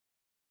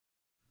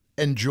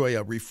Enjoy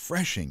a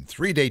refreshing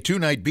 3-day,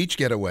 2-night beach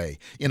getaway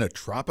in a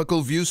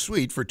tropical view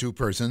suite for 2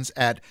 persons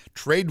at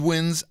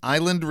Tradewinds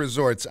Island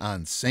Resorts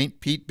on St.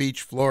 Pete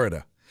Beach,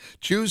 Florida.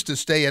 Choose to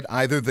stay at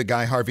either the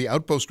Guy Harvey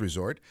Outpost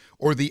Resort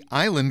or the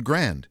Island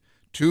Grand.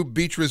 2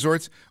 beach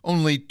resorts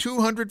only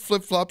 200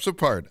 flip-flops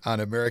apart on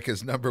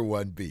America's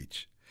 #1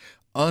 beach.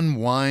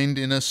 Unwind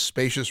in a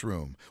spacious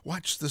room,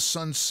 watch the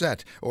sun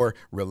set, or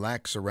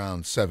relax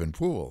around 7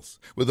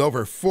 pools. With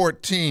over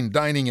 14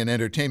 dining and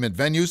entertainment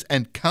venues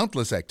and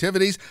countless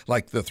activities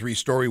like the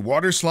 3-story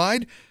water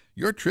slide,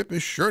 your trip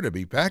is sure to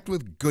be packed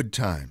with good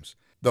times.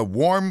 The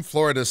warm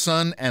Florida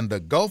sun and the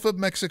Gulf of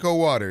Mexico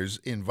waters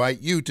invite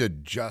you to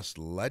just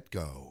let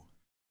go.